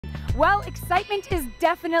Well, excitement is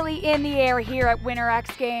definitely in the air here at Winter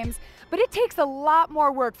X Games, but it takes a lot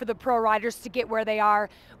more work for the pro riders to get where they are.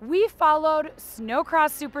 We followed snowcross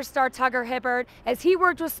superstar Tucker Hibbert as he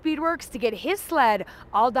worked with Speedworks to get his sled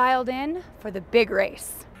all dialed in for the big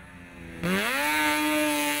race.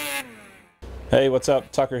 Hey, what's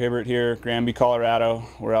up? Tucker Hibbert here, Granby, Colorado.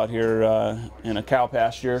 We're out here in a cow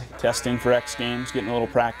pasture testing for X Games, getting a little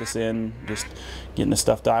practice in, just getting the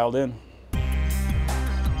stuff dialed in.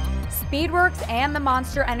 Speedworks and the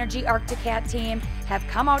Monster Energy Arctic team have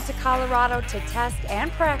come out to Colorado to test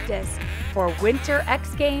and practice for Winter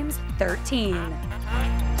X Games 13.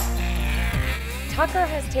 Tucker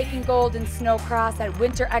has taken gold in snowcross at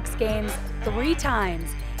Winter X Games 3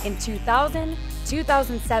 times, in 2000,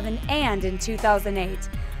 2007, and in 2008.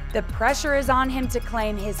 The pressure is on him to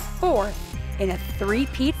claim his 4th in a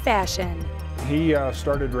three-peat fashion. He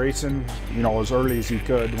started racing, as early as he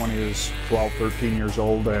could when he was 12, 13 years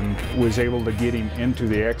old, and was able to get him into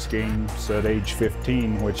the X Games at age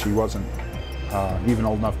 15, which he wasn't even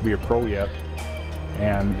old enough to be a pro yet.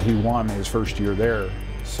 And he won his first year there.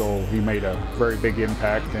 So he made a very big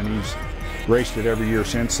impact, and he's raced it every year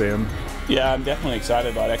since then. Yeah, I'm definitely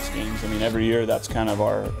excited about X Games. I mean, every year that's kind of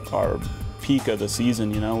our peak of the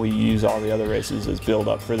season, We use all the other races as build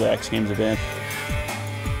up for the X Games event.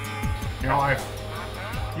 I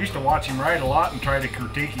used to watch him ride a lot and try to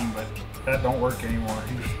critique him, but that don't work anymore.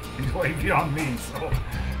 He's way beyond me, so.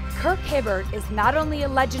 Kirk Hibbert is not only a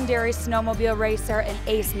legendary snowmobile racer and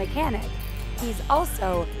ace mechanic, he's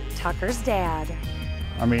also Tucker's dad.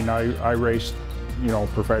 I mean, I raced,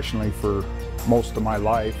 professionally for most of my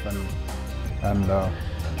life, and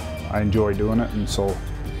I enjoy doing it, and so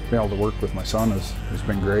being able to work with my son has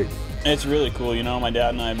been great. It's really cool, my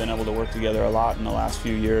dad and I have been able to work together a lot in the last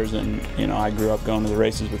few years, and I grew up going to the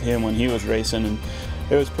races with him when he was racing, and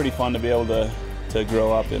it was pretty fun to be able to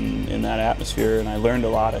grow up in that atmosphere, and I learned a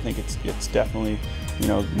lot. I think it's definitely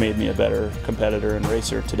made me a better competitor and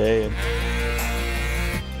racer today.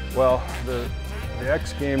 Well, the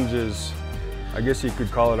X Games is, I guess you could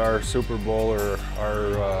call it our Super Bowl or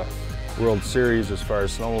our World Series as far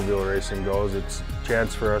as snowmobile racing goes. It's a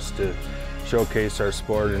chance for us to showcase our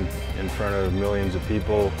sport in front of millions of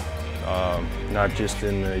people, not just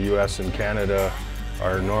in the US and Canada,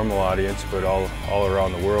 our normal audience, but all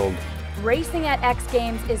around the world. Racing at X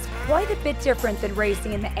Games is quite a bit different than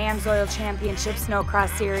racing in the AMSOIL Championship Snowcross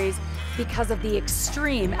Series because of the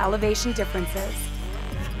extreme elevation differences.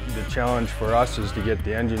 The challenge for us is to get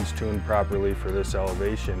the engines tuned properly for this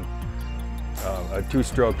elevation. A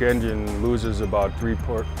two-stroke engine loses about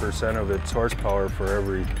 3% of its horsepower for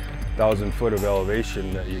every 1,000 foot of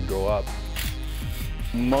elevation that you go up.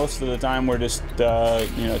 Most of the time we're just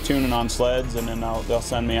tuning on sleds, and then they'll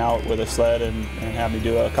send me out with a sled and have me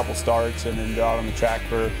do a couple starts, and then go out on the track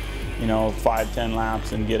for 5-10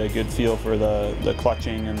 laps and get a good feel for the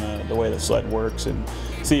clutching and the way the sled works, and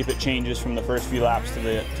see if it changes from the first few laps to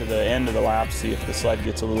the end of the laps, see if the sled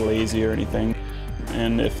gets a little lazy or anything.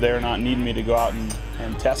 And if they're not needing me to go out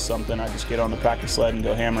and test something, I just get on the practice sled and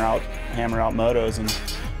go hammer out motos and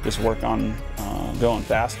just work on going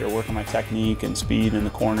faster, work on my technique and speed in the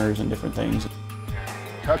corners and different things.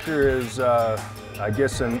 Tucker is, I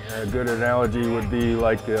guess a good analogy would be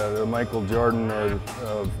like the Michael Jordan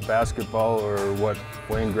of basketball, or what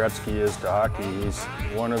Wayne Gretzky is to hockey. He's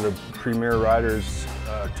one of the premier riders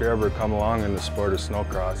to ever come along in the sport of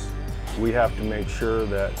snowcross. We have to make sure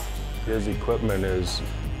that his equipment is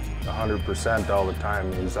 100% all the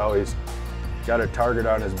time. He's always got a target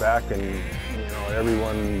on his back, and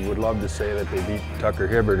everyone would love to say that they beat Tucker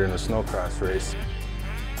Hibbert in a snowcross race.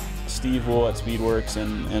 Steve Wool at Speedworks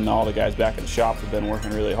and all the guys back at the shop have been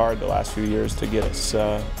working really hard the last few years to get us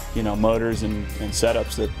motors and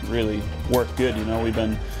setups that really work good.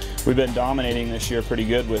 We've been dominating this year pretty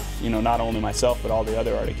good with not only myself but all the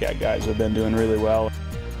other Arctic Cat guys have been doing really well.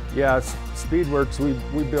 Yeah, Speedworks,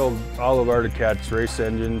 we build all of Arctic Cat's race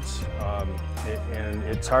engines, and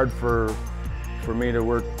it's hard for me to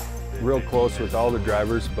work real close with all the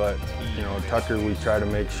drivers, but Tucker, we try to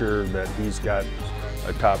make sure that he's got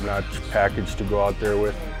a top-notch package to go out there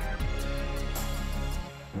with.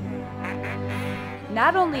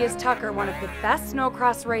 Not only is Tucker one of the best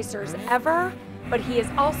snowcross racers ever, but he is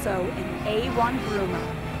also an A1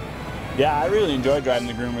 groomer. Yeah, I really enjoy driving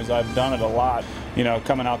the groomers. I've done it a lot.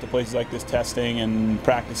 Coming out to places like this, testing and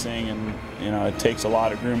practicing, and it takes a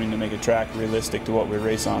lot of grooming to make a track realistic to what we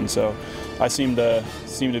race on. So I seem to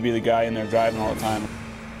be the guy in there driving all the time.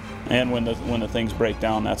 And when the things break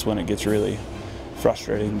down, that's when it gets really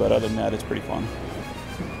frustrating. But other than that, it's pretty fun.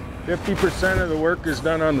 50% of the work is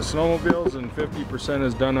done on the snowmobiles, and 50%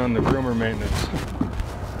 is done on the groomer maintenance.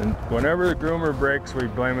 And whenever the groomer breaks, we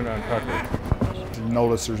blame it on Tucker.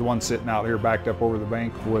 Notice there's one sitting out here backed up over the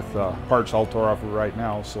bank with parts all tore off it right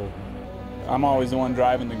now. So I'm always the one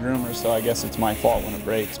driving the groomer, so I guess it's my fault when it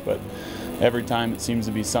breaks. But every time it seems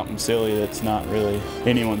to be something silly that's not really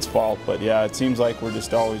anyone's fault. But yeah, it seems like we're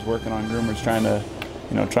just always working on groomers,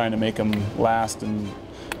 trying to make them last and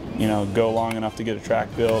go long enough to get a track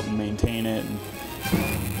built and maintain it.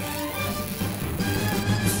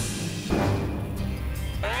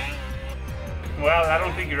 Well, I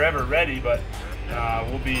don't think you're ever ready, but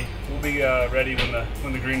we'll be ready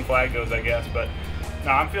when the green flag goes, I guess. But no,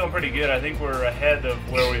 I'm feeling pretty good. I think we're ahead of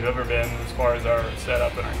where we've ever been as far as our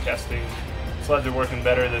setup and our testing. Sleds are working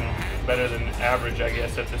better than average, I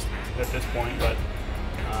guess, at this point. But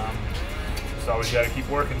just always got to keep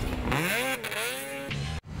working.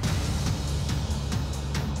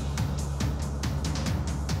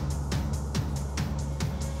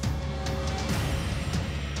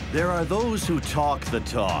 There are those who talk the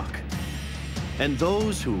talk, and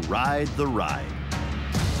those who ride the ride.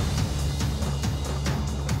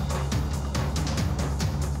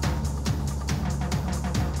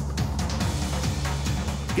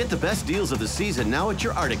 Get the best deals of the season now at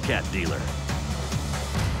your Arctic Cat dealer.